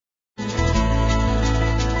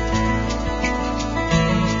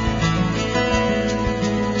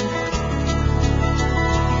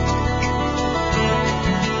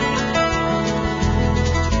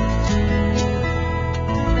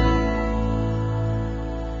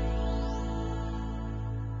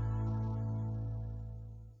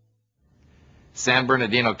San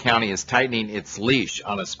Bernardino County is tightening its leash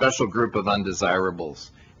on a special group of undesirables.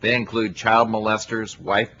 They include child molesters,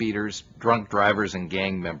 wife beaters, drunk drivers, and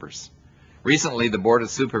gang members. Recently, the Board of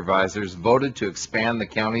Supervisors voted to expand the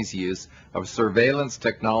county's use of surveillance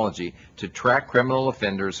technology to track criminal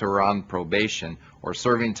offenders who are on probation or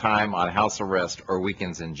serving time on house arrest or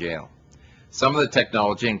weekends in jail. Some of the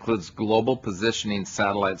technology includes global positioning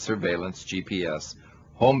satellite surveillance, GPS,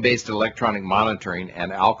 home-based electronic monitoring,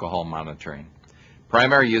 and alcohol monitoring.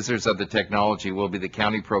 Primary users of the technology will be the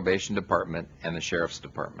County Probation Department and the Sheriff's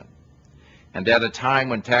Department. And at a time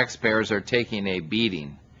when taxpayers are taking a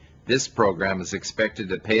beating, this program is expected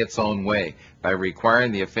to pay its own way by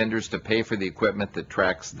requiring the offenders to pay for the equipment that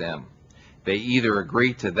tracks them. They either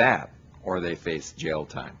agree to that or they face jail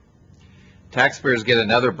time. Taxpayers get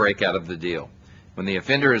another break out of the deal. When the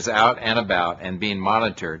offender is out and about and being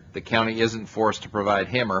monitored, the county isn't forced to provide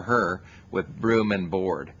him or her with room and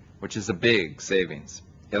board, which is a big savings.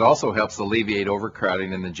 It also helps alleviate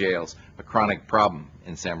overcrowding in the jails, a chronic problem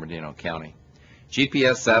in San Bernardino County.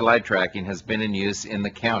 GPS satellite tracking has been in use in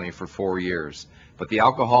the county for 4 years, but the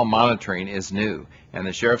alcohol monitoring is new, and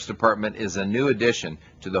the Sheriff's Department is a new addition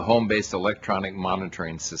to the home-based electronic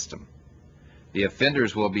monitoring system. The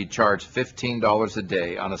offenders will be charged $15 a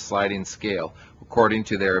day on a sliding scale according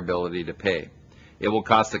to their ability to pay. It will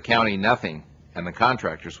cost the county nothing, and the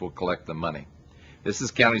contractors will collect the money. This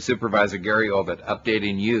is County Supervisor Gary Ovitt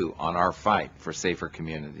updating you on our fight for safer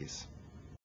communities.